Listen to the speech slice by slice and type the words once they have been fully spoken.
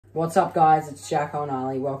What's up guys, it's Jacko and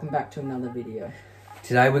Ali. Welcome back to another video.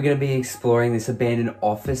 Today we're going to be exploring this abandoned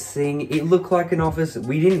office thing. It looked like an office.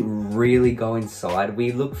 We didn't really go inside.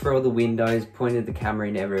 We looked through all the windows, pointed the camera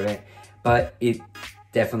in everywhere, but it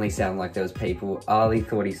definitely sounded like there was people. Ali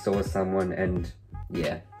thought he saw someone and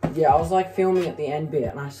yeah. Yeah, I was like filming at the end bit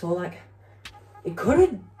and I saw like, it could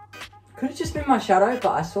have just been my shadow,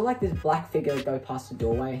 but I saw like this black figure go past the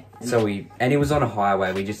doorway. And it was on a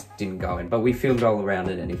highway, we just didn't go in, but we filmed all around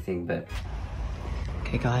it, anything, but.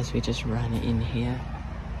 Okay guys, we just ran in here,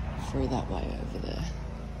 through that way over there.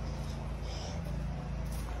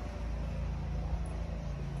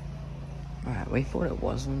 Alright, we thought it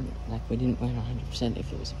wasn't, like we didn't know 100%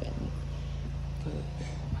 if it was abandoned, but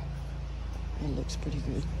it looks pretty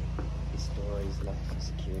good. This door is locked for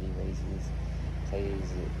security reasons. So you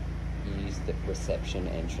use the reception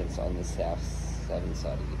entrance on the southern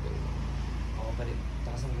side of the building. Oh, but it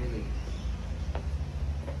doesn't really.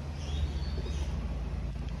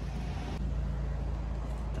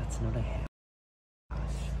 That's not a house.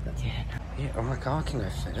 Yeah, oh my god, I can go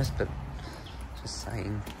first, but just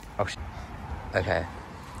saying. Oh, okay,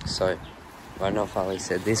 so I don't know if Ali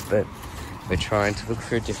said this, but we're trying to look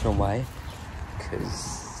for a different way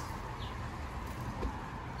because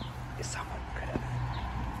someone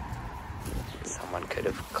could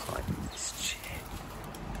have climbed this chair.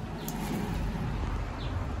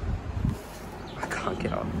 I can't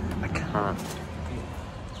get up. I can't.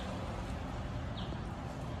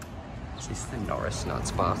 Is this the Norris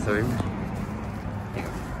Nuts bathroom? Hang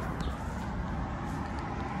on.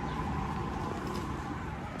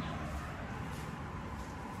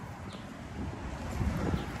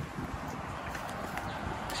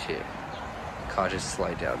 Shit. Car just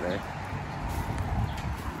slowed down there.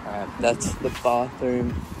 Alright, that's the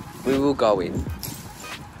bathroom. We will go in.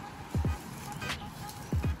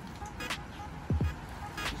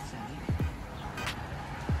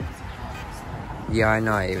 Yeah, I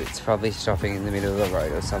know. It's probably stopping in the middle of the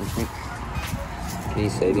road or something. Can you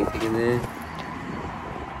see anything in there?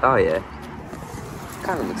 Oh, yeah.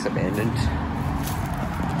 Kind of looks abandoned.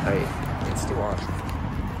 Oh, yeah. It's still on.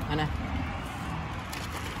 I know.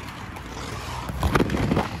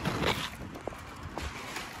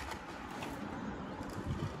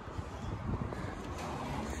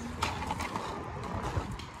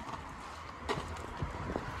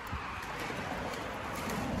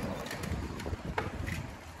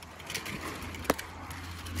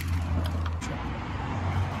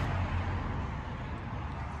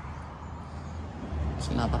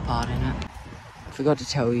 Another part in it. I forgot to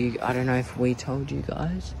tell you, I don't know if we told you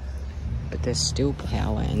guys, but there's still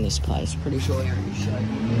power in this place. Pretty sure I already showed you.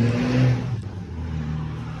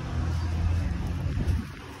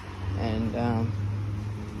 And,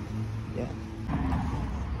 yeah.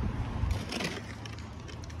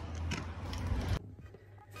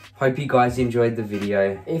 Hope you guys enjoyed the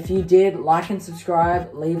video. If you did, like and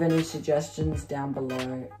subscribe, leave any suggestions down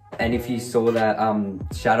below. And if you saw that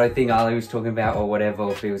shadow thing Ali was talking about or whatever,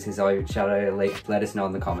 or if it was his own shadow, let us know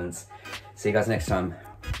in the comments. See you guys next time.